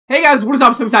Hey guys, what is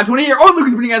up? Episode 20 here. Oh,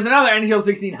 Lucas bringing you guys another NHL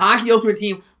 16 Hockey Ultimate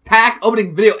Team pack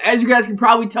opening video. As you guys can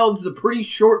probably tell, this is a pretty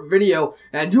short video,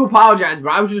 and I do apologize,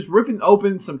 but I was just ripping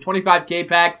open some 25K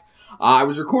packs. I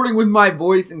was recording with my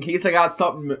voice in case I got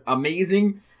something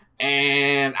amazing,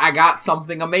 and I got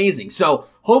something amazing. So,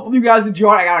 hopefully you guys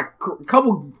enjoyed. I got a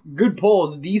couple good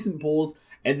pulls, decent pulls,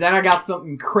 and then I got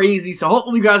something crazy. So,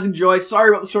 hopefully you guys enjoy. Sorry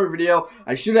about the short video.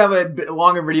 I should have a bit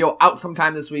longer video out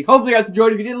sometime this week. Hopefully you guys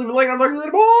enjoyed. If you did, leave a like. I'll talk to you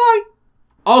later. Bye!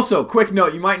 Also, quick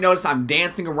note, you might notice I'm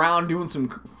dancing around doing some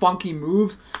funky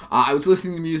moves. I was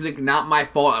listening to music, not my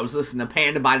fault. I was listening to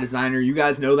Panda by Designer. You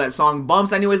guys know that song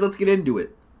bumps. Anyways, let's get into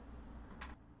it.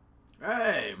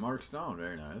 Hey, Mark Stone,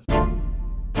 very nice.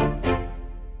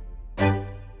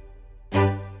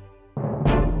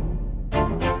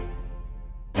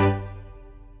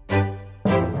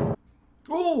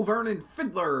 Oh, Vernon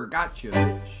Fiddler, gotcha,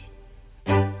 bitch.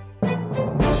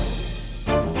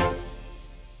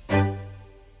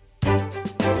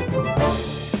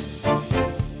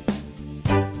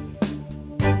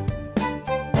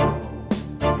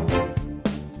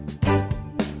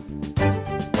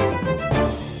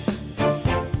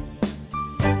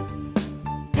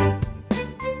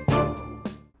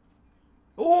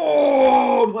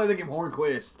 Oh, play the game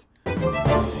Hornquist.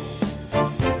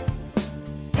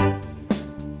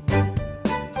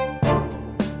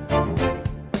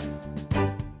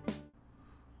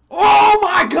 Oh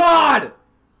my God!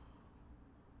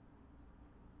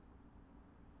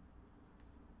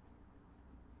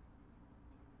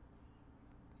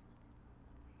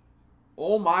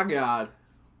 Oh my God.